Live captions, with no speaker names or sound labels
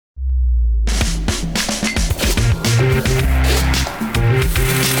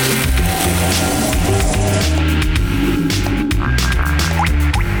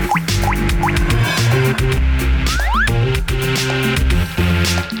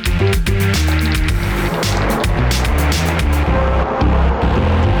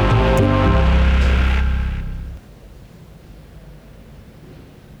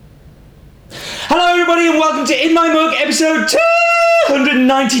episode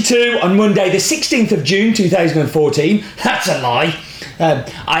 292 on Monday, the 16th of June 2014. That's a lie.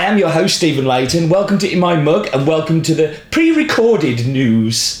 I am your host, Stephen Layton. Welcome to In My Mug and welcome to the pre-recorded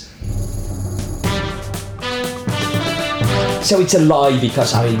news. So it's a lie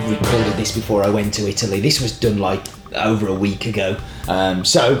because I recorded this before I went to Italy. This was done like over a week ago.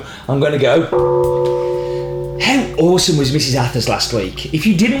 So I'm going to go. How awesome was Mrs. Athers last week? If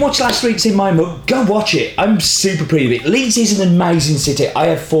you didn't watch last week's In My Mug, go watch it. I'm super proud of it. Leeds is an amazing city. I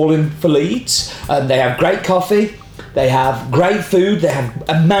have fallen for Leeds. They have great coffee. They have great food. They have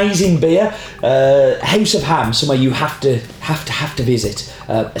amazing beer. House of Ham, somewhere you have to visit.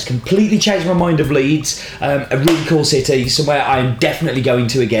 It's completely changed my mind of Leeds. A really cool city, somewhere I'm definitely going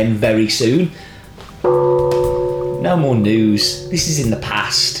to again very soon. No more news. This is in the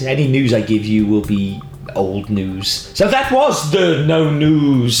past. Any news I give you will be old news. So that was the no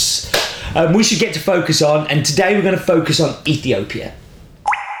news. We should get to focus on, and today we're going to focus on Ethiopia.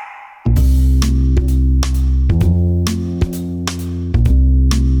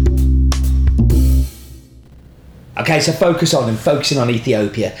 Okay, so focusing on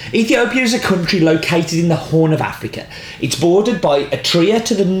Ethiopia. Ethiopia is a country located in the Horn of Africa. It's bordered by Eritrea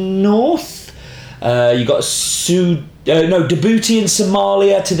to the north. You got Djibouti and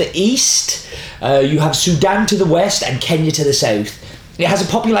Somalia to the east. You have Sudan to the west and Kenya to the south. It has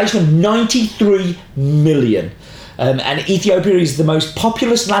a population of 93 million. And Ethiopia is the most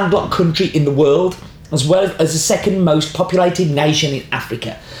populous landlocked country in the world, as well as the second most populated nation in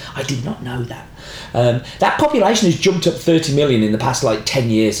Africa. I did not know that. That population has jumped up 30 million in the past 10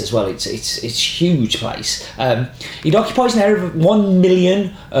 years as well. It's a huge place. It occupies an area of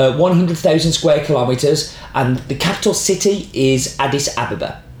 1,100,000 square kilometres, and the capital city is Addis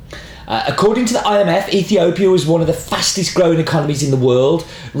Ababa. According to the IMF, Ethiopia was one of the fastest growing economies in the world,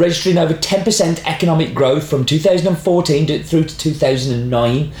 registering over 10% economic growth from 2014 through to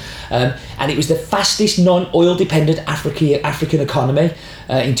 2009. And it was the fastest non-oil dependent African economy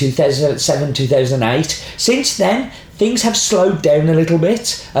in 2007-2008. Since then, things have slowed down a little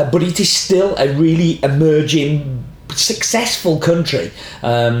bit, but it is still a really emerging, successful country,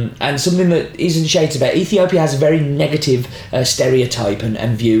 and something that isn't shades about. Ethiopia has a very negative stereotype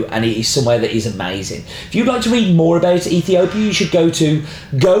and view, and it is somewhere that is amazing. If you'd like to read more about Ethiopia, you should go to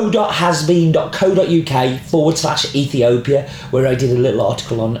go.hasbeen.co.uk/Ethiopia, where I did a little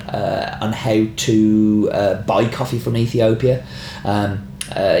article on how to buy coffee from Ethiopia.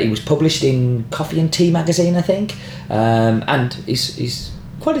 It was published in Coffee and Tea magazine, I think, and is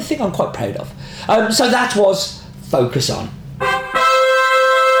quite a thing I'm quite proud of. So that was focus on.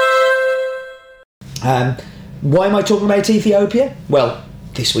 Why am I talking about Ethiopia? Well,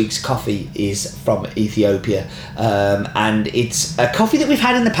 this week's coffee is from Ethiopia, and it's a coffee that we've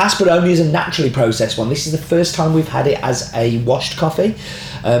had in the past, but only as a naturally processed one. This is the first time we've had it as a washed coffee.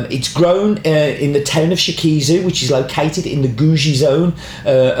 It's grown in the town of Shikizu, which is located in the Guji zone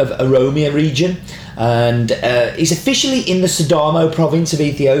of Oromia region, and is officially in the Sidamo province of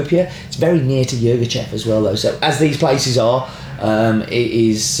Ethiopia. It's very near to Yirgacheffe as well, though. So as these places are,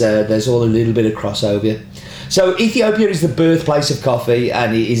 there's all a little bit of crossover. So Ethiopia is the birthplace of coffee,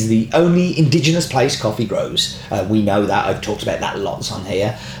 and it is the only indigenous place coffee grows. We know that. I've talked about that lots on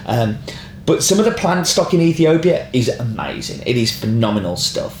here. But some of the plant stock in Ethiopia is amazing. It is phenomenal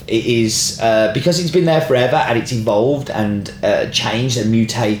stuff. It is, because it's been there forever and it's evolved and changed and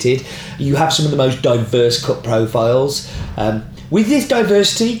mutated, you have some of the most diverse cut profiles. With this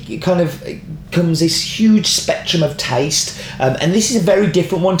diversity, it kind of comes this huge spectrum of taste, and this is a very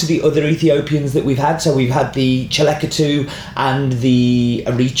different one to the other Ethiopians that we've had. So we've had the Chelekatu and the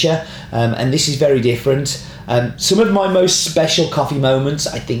Aricha, and this is very different. Some of my most special coffee moments,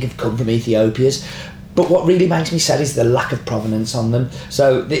 I think, have come from Ethiopia's. But what really makes me sad is the lack of provenance on them.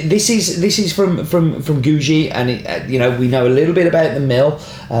 So this is from Guji, and we know a little bit about the mill,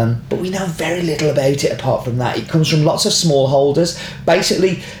 but we know very little about it apart from that. It comes from lots of smallholders.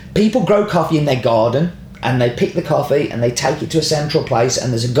 Basically, people grow coffee in their garden, and they pick the coffee and they take it to a central place,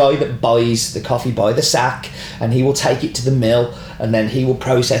 and there's a guy that buys the coffee by the sack, and he will take it to the mill, and then he will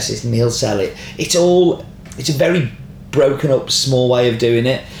process it and he'll sell it. It's a very broken up, small way of doing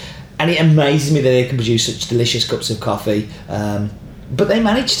it. And it amazes me that they can produce such delicious cups of coffee. But they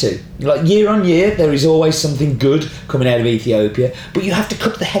manage to. Year on year, there is always something good coming out of Ethiopia. But you have to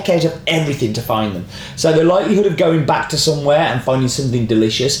cook the heck out of everything to find them. So the likelihood of going back to somewhere and finding something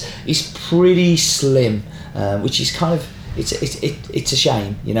delicious is pretty slim. Which is kind of... It's a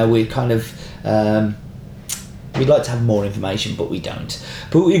shame. We're kind of... We'd like to have more information, but we don't.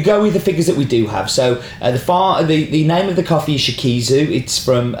 But we go with the figures that we do have. So the name of the coffee is Shikizu. It's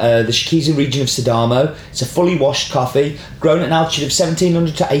from the Shikizu region of Sadamo. It's a fully washed coffee, grown at an altitude of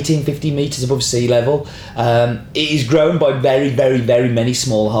 1,700 to 1,850 metres above sea level. It is grown by very, very, very many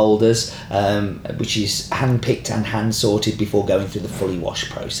smallholders, which is hand-picked and hand-sorted before going through the fully washed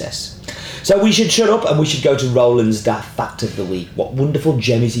process. So we should shut up and we should go to Roland's Daft Fact of the Week. What wonderful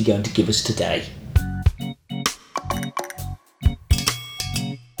gem is he going to give us today?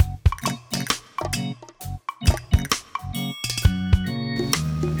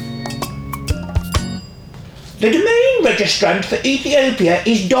 The domain registrant for Ethiopia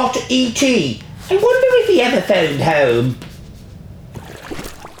is .et. I wonder if he ever phoned home.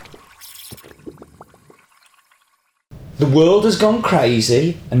 The world has gone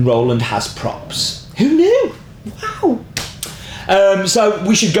crazy and Roland has props. Who knew? Wow. So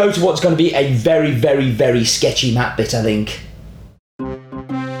we should go to what's going to be a very, very, very sketchy map bit, I think.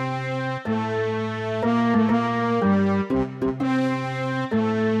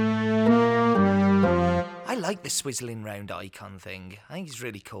 I like the swizzling round icon thing. I think it's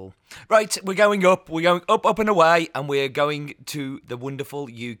really cool. Right, we're going up. We're going up, up and away, and we're going to the wonderful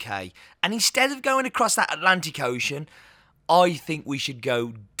UK. And instead of going across that Atlantic Ocean, I think we should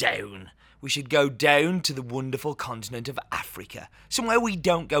go down. We should go down to the wonderful continent of Africa, somewhere we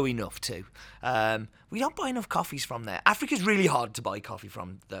don't go enough to. We don't buy enough coffees from there. Africa's really hard to buy coffee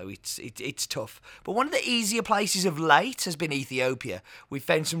from, though. It's tough. But one of the easier places of late has been Ethiopia. We've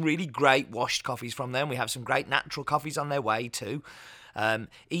found some really great washed coffees from them. We have some great natural coffees on their way too.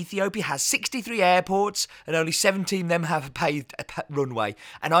 Ethiopia has 63 airports and only 17 of them have a paved runway.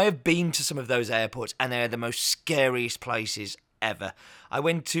 And I have been to some of those airports and they're the most scariest places ever. I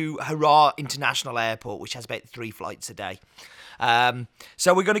went to Harar International Airport, which has about 3 flights a day.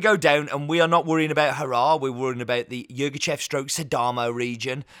 So we're going to go down, and we are not worrying about Harar. We're worrying about the Yirgacheffe/Sadamo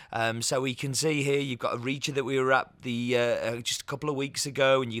region. So we can see here you've got a region that we were at just a couple of weeks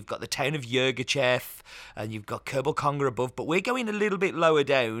ago, and you've got the town of Yirgacheffe, and you've got Kerbal above. But we're going a little bit lower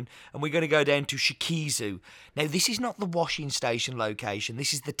down, and we're going to go down to Shikizu. Now, this is not the washing station location.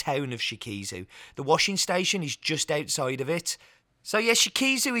 This is the town of Shikizu. The washing station is just outside of it. So yeah,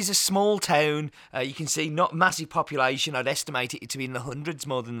 Shikizu is a small town. You can see not massive population. I'd estimate it to be in the hundreds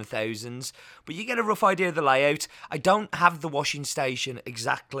more than the thousands. But you get a rough idea of the layout. I don't have the washing station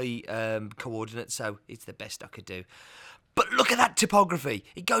exactly coordinates, so it's the best I could do. But look at that topography.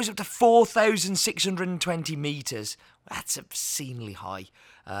 It goes up to 4,620 metres. That's obscenely high.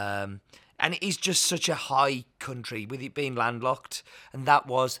 And it is just such a high country with it being landlocked. And that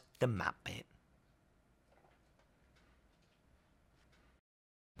was the map bit.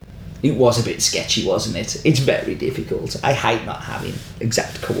 It was a bit sketchy, wasn't it? It's very difficult. I hate not having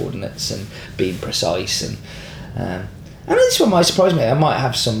exact coordinates and being precise. And this one might surprise me. I might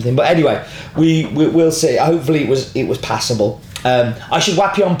have something, but anyway, we'll see. Hopefully, it was passable. I should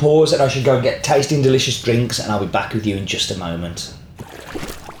whap you on pause, and I should go and get tasting delicious drinks, and I'll be back with you in just a moment.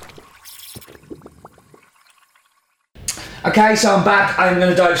 Okay, so I'm back. I'm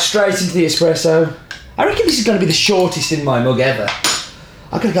going to dive straight into the espresso. I reckon this is going to be the shortest in my mug ever.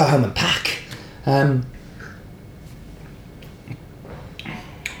 I've got to go home and pack.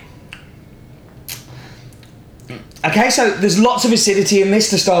 Okay, so there's lots of acidity in this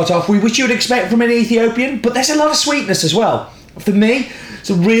to start off with, which you would expect from an Ethiopian, but there's a lot of sweetness as well. For me, it's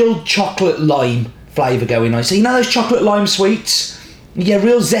a real chocolate lime flavour going on. So you know those chocolate lime sweets? You get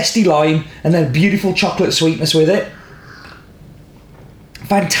real zesty lime and then beautiful chocolate sweetness with it.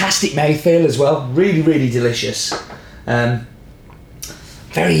 Fantastic mouthfeel as well. Really, really delicious.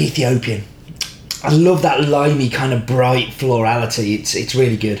 Very Ethiopian. I love that limey kind of bright florality. It's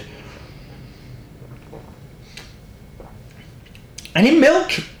really good. And in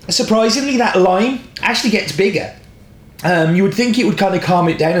milk, surprisingly, that lime actually gets bigger. You would think it would kind of calm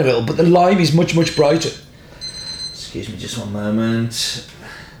it down a little, but the lime is much, much brighter. Excuse me just one moment.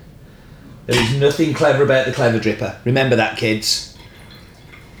 There is nothing clever about the clever dripper. Remember that, kids.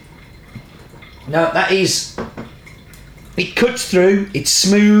 No, that is... It cuts through, it's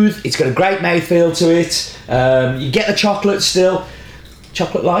smooth, it's got a great mouthfeel to it. You get the chocolate still.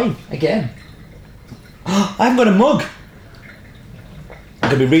 Chocolate lime, again. Oh, I haven't got a mug. I'm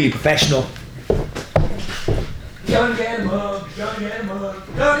going to be really professional. Gonna get a mug, gonna get a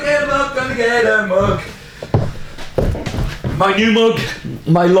mug, gonna get a mug, gonna get a mug. My new mug,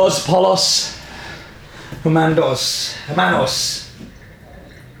 my Los Polos Hermanos.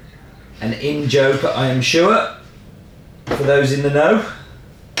 An in-joke, I am sure. For those in the know.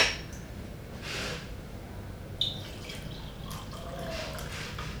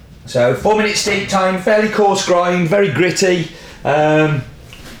 So 4 minute steep time, fairly coarse grind, very gritty. Let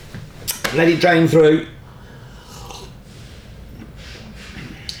it drain through.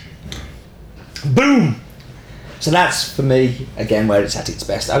 Boom! So that's, for me, again, where it's at its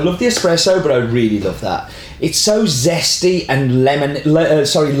best. I love the espresso, but I really love that. It's so zesty and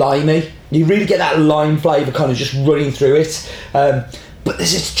limey. You really get that lime flavour kind of just running through it. But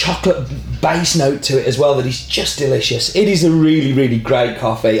there's this chocolate base note to it as well that is just delicious. It is a really, really great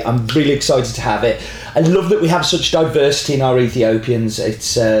coffee. I'm really excited to have it. I love that we have such diversity in our Ethiopians.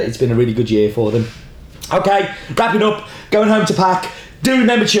 It's been a really good year for them. Okay, wrapping up, going home to pack. Do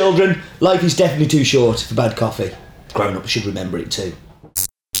remember, children, life is definitely too short for bad coffee. Grown-ups should remember it too.